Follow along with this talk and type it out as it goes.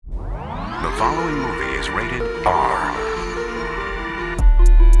following movie is rated R.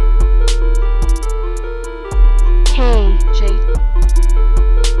 KJ.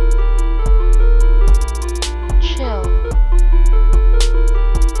 Chill.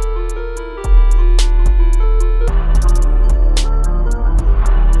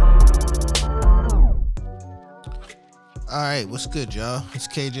 Alright, what's good, y'all? It's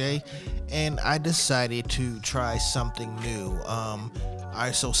KJ, and I decided to try something new.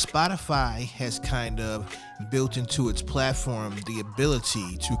 Alright, so Spotify has kind of built into its platform the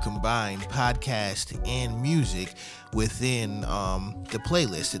ability to combine podcast and music within the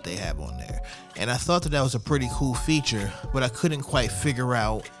playlist that they have on there. And I thought that was a pretty cool feature, but I couldn't quite figure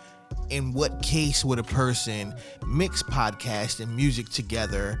out in what case would a person mix podcast and music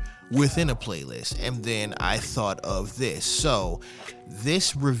together within a playlist. And then I thought of this. So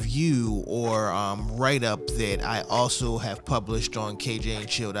this review or write-up that I also have published on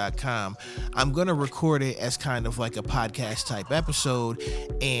kjandchill.com, I'm going to record it as kind of like a podcast type episode,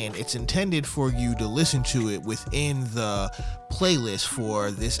 and it's intended for you to listen to it within the playlist for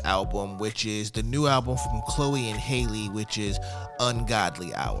this album, which is the new album from Chloe and Halle, which is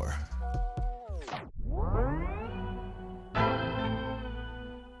Ungodly Hour.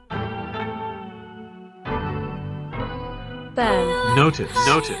 Burn. Notice.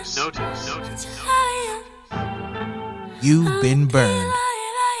 You've been burned.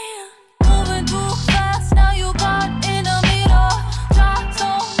 Moving too fast, now you caught in the middle. Try so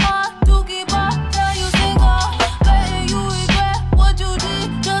hard to keep up, tell you single. Betting you regret what you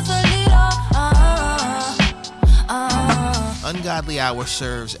did, just a little. Ungodly Hour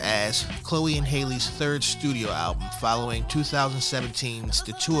serves as Chloe and Halle's third studio album, following 2017's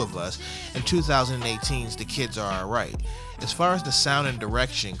The Two of Us and 2018's The Kids Are Alright. As far as the sound and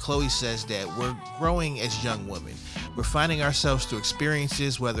direction, Chloe says that we're growing as young women. We're finding ourselves through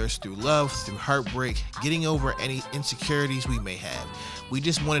experiences, whether it's through love, through heartbreak, getting over any insecurities we may have. We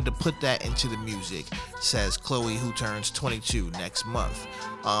just wanted to put that into the music, says Chloe, who turns 22 next month.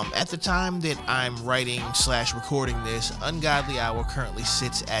 At the time that I'm writing / recording this, Ungodly Hour currently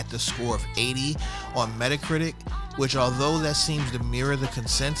sits at the score of 80 on Metacritic, which, although that seems to mirror the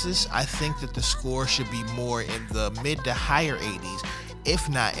consensus, I think that the score should be more in the mid to higher 80s, if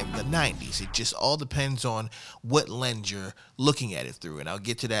not in the 90s. It just all depends on what lens you're looking at it through, and I'll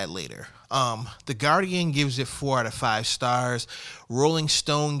get to that later. The Guardian gives it 4 out of 5 stars. Rolling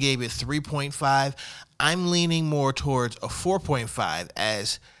Stone gave it 3.5. I'm leaning more towards a 4.5,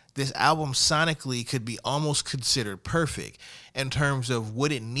 as this album sonically could be almost considered perfect in terms of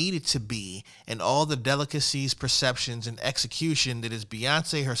what it needed to be and all the delicacies, perceptions, and execution that, as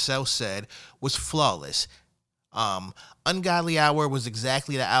Beyonce herself said, was flawless. Ungodly Hour was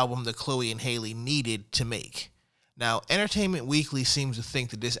exactly the album that Chloe and Halle needed to make. Now, Entertainment Weekly seems to think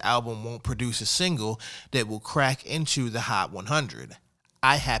that this album won't produce a single that will crack into the Hot 100.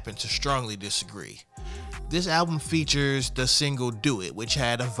 I happen to strongly disagree. This album features the single Do It, which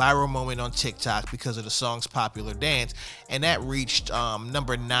had a viral moment on TikTok because of the song's popular dance, and that reached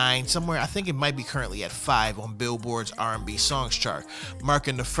number 9 somewhere. I think it might be currently at 5 on Billboard's R&B Songs chart,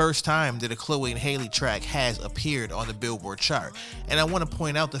 marking the first time that a Chloe and Halle track has appeared on the Billboard chart. And I want to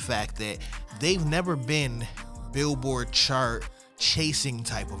point out the fact that they've never been Billboard chart chasing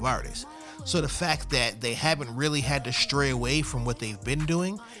type of artists. So the fact that they haven't really had to stray away from what they've been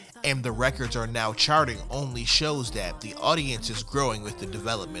doing and the records are now charting only shows that the audience is growing with the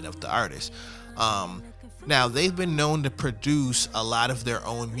development of the artist. Now, they've been known to produce a lot of their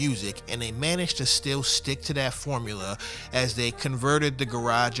own music, and they managed to still stick to that formula as they converted the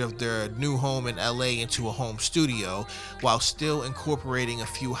garage of their new home in LA into a home studio while still incorporating a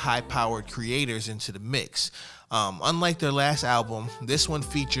few high-powered creators into the mix. Unlike their last album, this one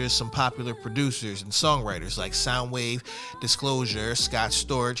features some popular producers and songwriters like Soundwave, Disclosure, Scott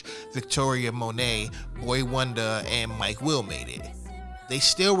Storch, Victoria Monet, Boy Wonder, and Mike Will made it. They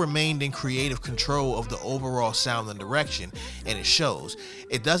still remained in creative control of the overall sound and direction, and it shows.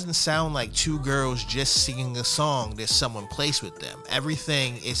 It doesn't sound like two girls just singing a song that someone placed with them.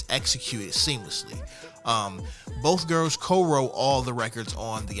 Everything is executed seamlessly. Both girls co-wrote all the records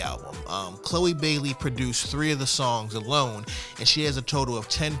on the album. Chloe Bailey produced 3 of the songs alone, and she has a total of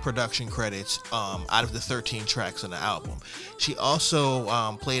 10 production credits out of the 13 tracks on the album. She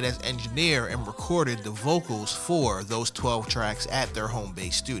also played as engineer and recorded the vocals for those 12 tracks at their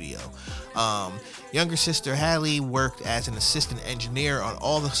home-based studio. Younger sister Halle worked as an assistant engineer on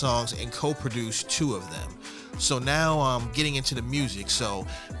all the songs and co-produced 2 of them. So now getting into the music. So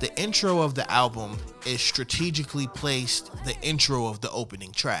the intro of the album is strategically placed the intro of the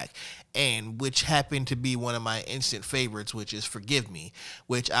opening track. and which happened to be one of my instant favorites, which is Forgive Me,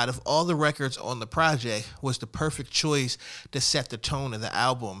 which out of all the records on the project was the perfect choice to set the tone of the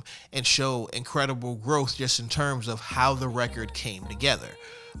album and show incredible growth just in terms of how the record came together.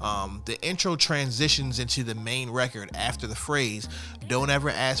 The intro transitions into the main record after the phrase, "Don't ever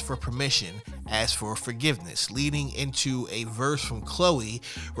ask for permission, ask for forgiveness," leading into a verse from Chloe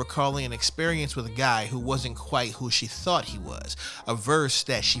recalling an experience with a guy who wasn't quite who she thought he was, a verse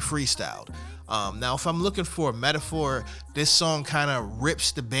that she freestyled. Now, if I'm looking for a metaphor, this song kind of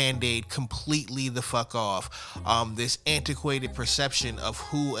rips the Band-Aid completely the fuck off. This antiquated perception of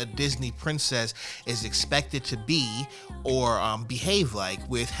who a Disney princess is expected to be or behave like,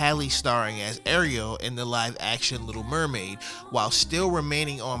 with Halle starring as Ariel in the live-action Little Mermaid, while still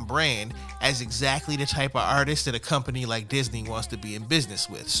remaining on brand as exactly the type of artist that a company like Disney wants to be in business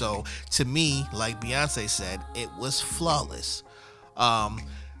with. So, to me, like Beyonce said, it was flawless.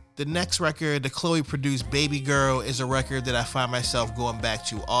 The next record, the Chloe produced Baby Girl, is a record that I find myself going back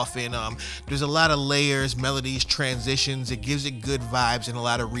to often. There's a lot of layers, melodies, transitions. It gives it good vibes and a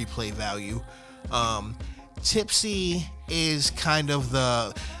lot of replay value. Tipsy is kind of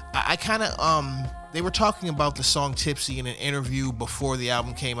they were talking about the song Tipsy in an interview before the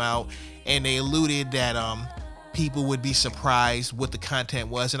album came out, and they alluded that people would be surprised what the content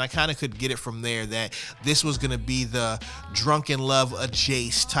was, and I kind of could get it from there that this was going to be the drunken love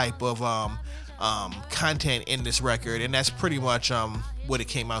adjacent type of content in this record, and that's pretty much what it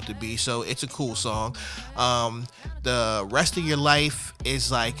came out to be. So it's a cool song. The Rest of Your Life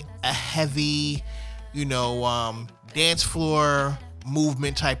is like a heavy, dance floor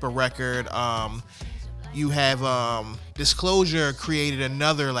movement type of record. You have Disclosure created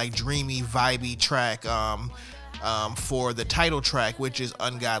another like dreamy, vibey track for the title track, which is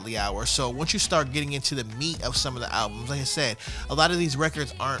Ungodly Hour. So once you start getting into the meat of some of the albums, like I said, a lot of these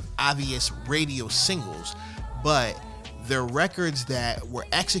records aren't obvious radio singles, but they're records that were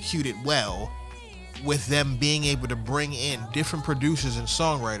executed well, with them being able to bring in different producers and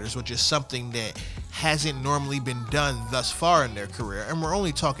songwriters, which is something that hasn't normally been done thus far in their career. And we're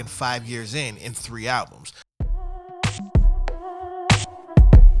only talking 5 years in 3 albums.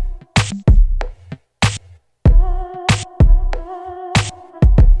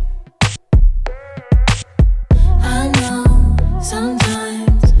 I know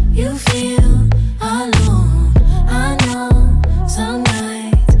sometimes you feel alone. I know some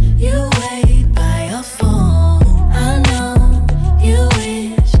nights you wait by your phone. I know you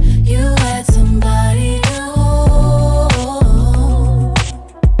wish you had somebody to hold.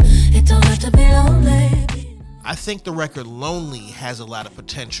 It don't have to be lonely. I think the record Lonely has a lot of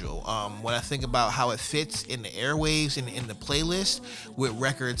potential. When I think about how it fits in the airwaves and in the playlist with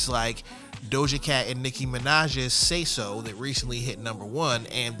records like Doja Cat and Nicki Minaj's Say So that recently hit number 1,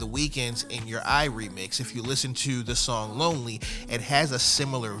 and The Weeknd's In Your Eye remix. If you listen to the song Lonely, it has a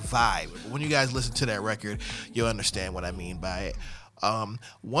similar vibe. When you guys listen to that record, you'll understand what I mean by it.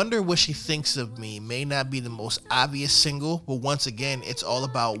 Wonder What She Thinks of Me may not be the most obvious single, but once again, it's all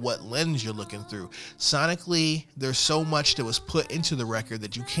about what lens you're looking through. Sonically, there's so much that was put into the record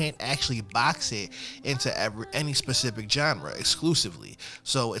that you can't actually box it into any specific genre exclusively.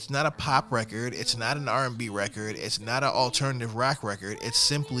 So it's not a pop record, it's not an R&B record, it's not an alternative rock record, it's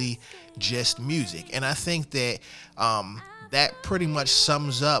simply just music. And I think that that pretty much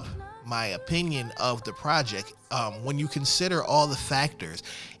sums up my opinion of the project. When you consider all the factors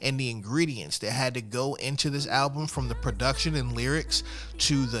and the ingredients that had to go into this album, from the production and lyrics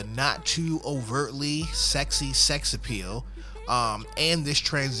to the not too overtly sexy sex appeal, and this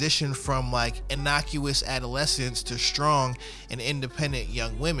transition from like innocuous adolescents to strong and independent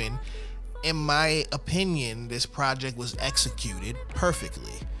young women, in my opinion, this project was executed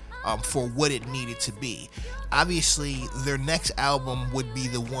perfectly for what it needed to be. Obviously, their next album would be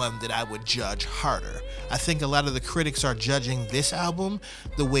the one that I would judge harder. I think a lot of the critics are judging this album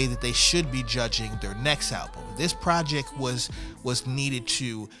the way that they should be judging their next album. This project was needed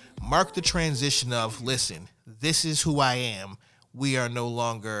to mark the transition of, listen, this is who I am. We are no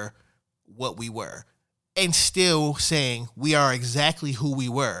longer what we were. And still saying we are exactly who we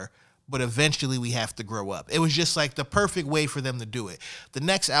were, but eventually we have to grow up. It was just like the perfect way for them to do it. The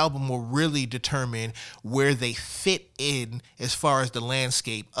next album will really determine where they fit in as far as the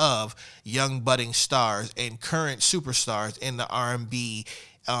landscape of young budding stars and current superstars in the R&B,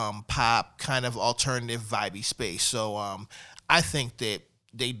 pop, kind of alternative vibey space. So I think that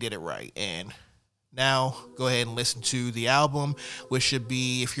they did it right. And now, go ahead and listen to the album, which should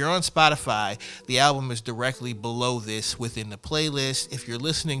be, if you're on Spotify, the album is directly below this within the playlist. If you're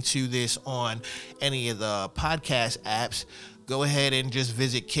listening to this on any of the podcast apps, go ahead and just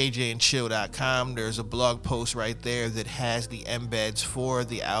visit kjandchill.com. There's a blog post right there that has the embeds for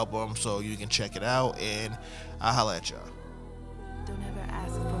the album, so you can check it out, and I'll holla at y'all. Don't ever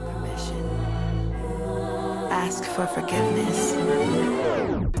ask for permission. Ask for forgiveness.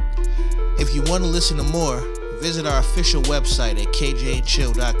 If you want to listen to more, visit our official website at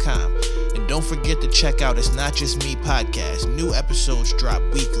kjandchill.com. And don't forget to check out It's Not Just Me podcast. New episodes drop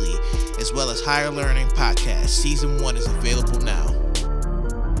weekly, as well as Higher Learning Podcast. Season 1 is available now.